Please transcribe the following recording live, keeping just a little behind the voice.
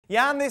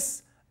Jan,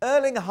 this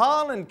Erling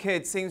Haaland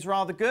kid seems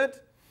rather good.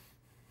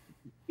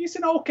 He's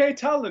an okay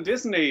talent,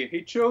 isn't he?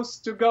 He chose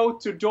to go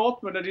to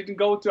Dortmund and didn't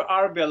go to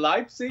RB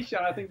Leipzig,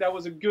 and I think that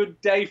was a good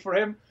day for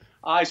him.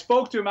 I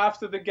spoke to him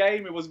after the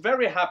game. He was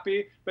very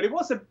happy, but he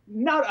was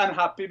not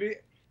unhappy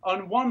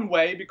on one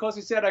way, because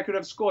he said I could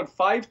have scored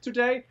 5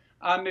 today.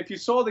 And if you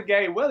saw the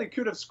game, well, he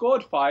could have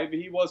scored 5.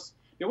 It was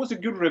a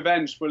good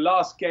revenge for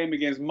last game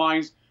against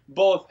Mainz.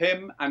 Both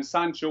him and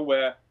Sancho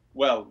were,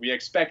 well, we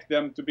expect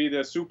them to be the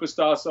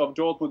superstars of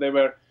Dortmund. They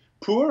were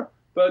poor,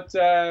 but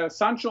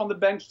Sancho on the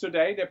bench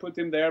today, they put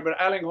him there. But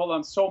Erling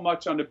Haaland so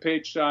much on the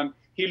pitch, and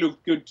he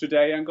looked good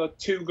today and got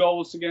 2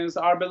 goals against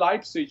RB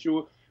Leipzig,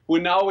 who are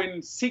now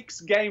in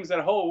 6 games at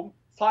home,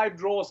 5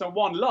 draws and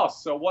 1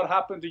 loss. So what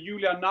happened to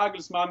Julian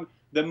Nagelsmann,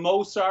 the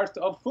Mozart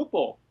of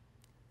football?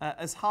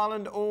 Has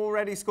Haaland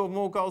already scored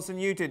more goals than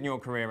you did in your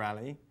career,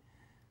 Ali?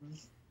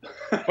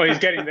 Well, he's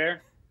getting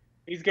there.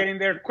 He's getting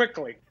there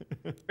quickly,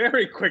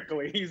 very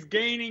quickly. He's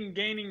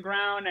gaining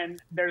ground,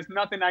 and there's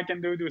nothing I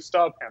can do to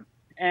stop him.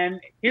 And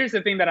here's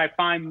the thing that I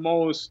find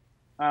most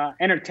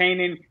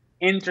entertaining,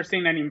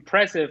 interesting, and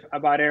impressive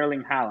about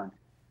Erling Haaland.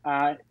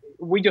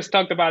 We just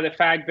talked about the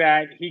fact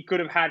that he could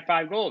have had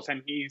 5 goals,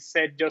 and he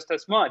said just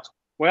as much.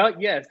 Well,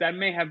 yes, that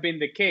may have been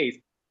the case,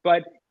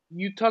 but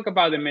you talk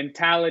about the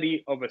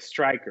mentality of a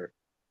striker.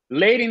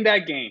 Late in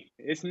that game,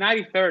 it's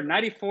 93rd,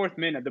 94th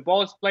minute. The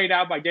ball is played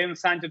out by Jadon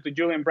Sancho to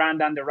Julian Brandt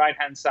down the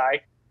right-hand side.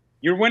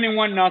 You're winning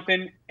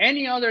 1-0.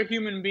 Any other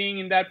human being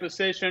in that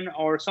position,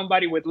 or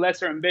somebody with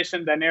lesser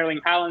ambition than Erling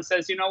Haaland,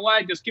 says, you know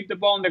what, just keep the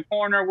ball in the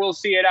corner, we'll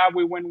see it out,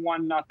 we win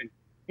 1-0.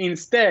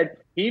 Instead,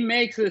 he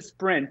makes a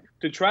sprint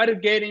to try to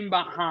get in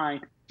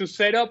behind, to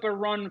set up a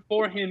run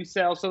for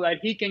himself so that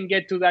he can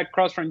get to that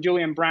cross from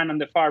Julian Brandt on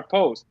the far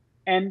post.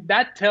 And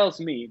that tells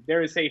me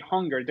there is a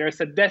hunger, there's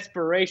a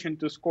desperation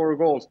to score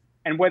goals.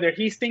 And whether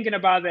he's thinking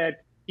about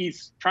that,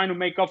 he's trying to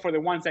make up for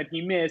the ones that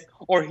he missed,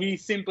 or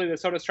he's simply the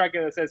sort of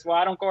striker that says, well,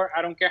 I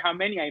don't care how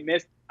many I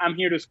missed, I'm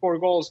here to score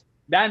goals.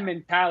 That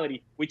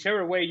mentality,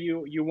 whichever way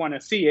you want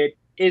to see it,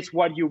 is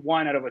what you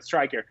want out of a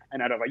striker.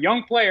 And out of a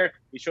young player,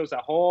 it shows a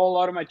whole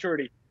lot of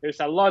maturity.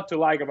 There's a lot to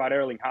like about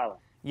Erling Haaland.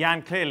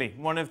 Jan, clearly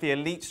one of the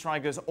elite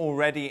strikers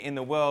already in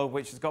the world,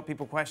 which has got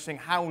people questioning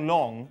how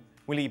long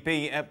will he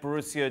be at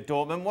Borussia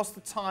Dortmund? What's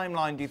the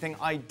timeline, do you think,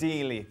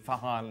 ideally for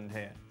Haaland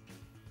here?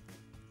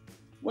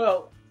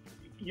 Well,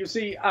 you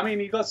see, I mean,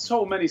 he got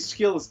so many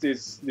skills,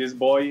 this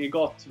boy. He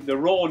got the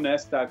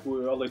rawness that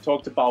we already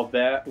talked about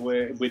there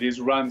with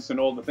his runs and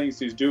all the things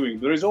he's doing.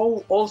 There is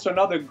also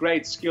another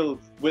great skill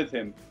with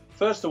him.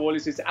 First of all,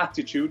 is his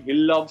attitude. He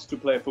loves to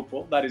play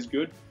football. That is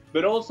good.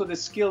 But also the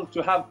skill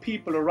to have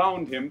people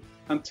around him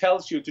and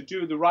tells you to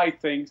do the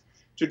right things,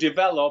 to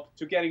develop,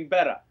 to getting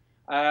better.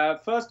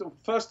 First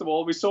of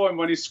all, we saw him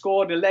when he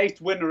scored a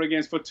late winner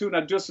against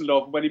Fortuna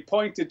Düsseldorf, when he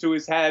pointed to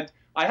his head.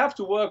 I have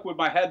to work with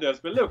my headers,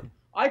 but look,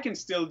 I can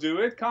still do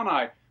it, can't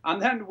I?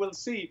 And then we'll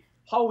see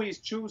how he's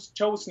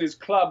chosen his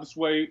clubs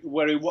where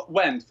he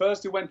went.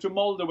 First, he went to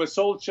Molde, where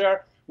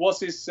Solskjaer was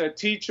his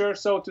teacher,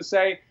 so to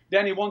say.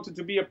 Then he wanted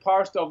to be a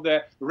part of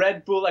the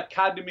Red Bull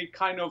Academy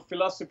kind of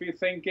philosophy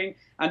thinking.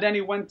 And then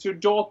he went to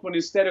Dortmund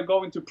instead of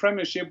going to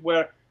Premiership,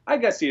 where I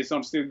guess he is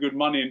on still good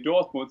money in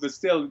Dortmund, but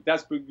still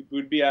that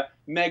would be a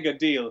mega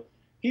deal.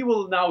 He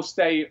will now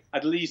stay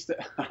at least,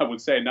 I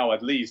would say now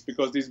at least,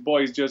 because this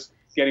boy is just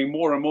getting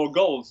more and more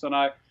goals. And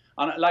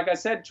like I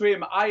said to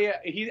him,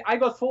 I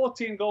got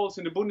 14 goals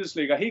in the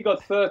Bundesliga. He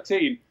got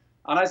 13.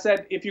 And I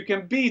said, if you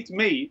can beat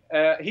me,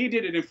 he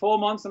did it in 4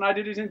 months and I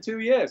did it in 2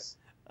 years.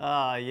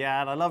 Ah,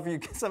 yeah, and I love you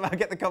somehow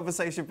get the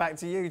conversation back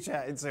to you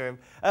chatting to him.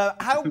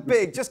 How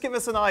big, just give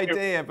us an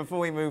idea before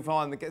we move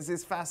on, because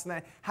it's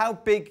fascinating. How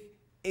big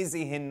is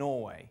he in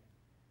Norway?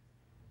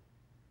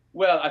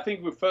 Well, I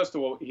think first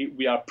of all,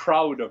 we are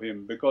proud of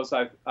him, because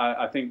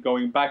I think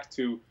going back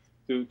to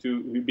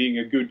being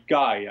a good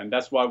guy, and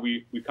that's why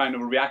we kind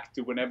of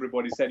reacted when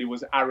everybody said he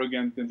was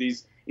arrogant in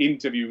these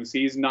interviews.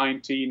 He's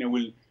 19 and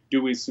will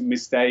do his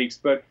mistakes,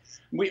 but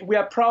we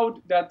are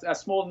proud that a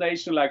small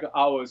nation like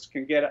ours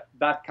can get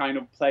that kind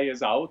of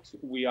players out.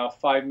 We are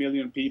 5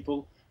 million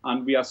people,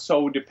 and we are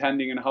so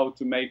depending on how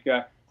to make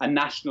a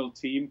national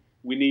team.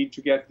 We need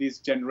to get this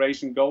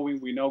generation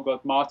going. We now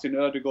got Martin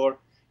Ødegaard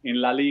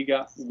in La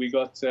Liga. We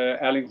got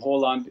Erling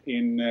Haaland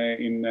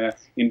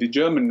in the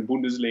German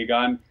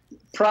Bundesliga. And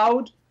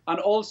proud, and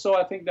also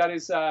I think that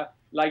is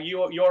like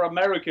your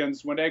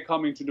Americans when they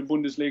come into the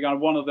Bundesliga,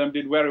 and one of them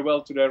did very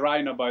well today,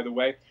 Rainer, by the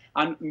way.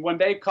 And when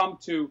they come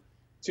to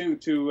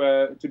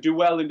do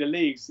well in the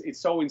leagues, it's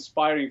so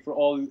inspiring for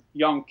all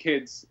young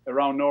kids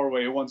around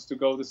Norway who wants to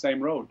go the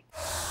same road.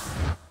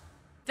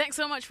 Thanks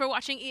so much for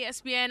watching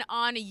ESPN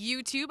on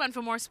YouTube. And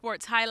for more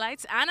sports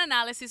highlights and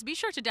analysis, be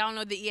sure to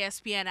download the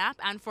ESPN app.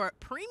 And for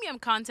premium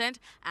content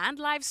and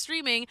live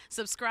streaming,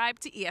 subscribe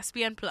to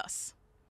ESPN Plus.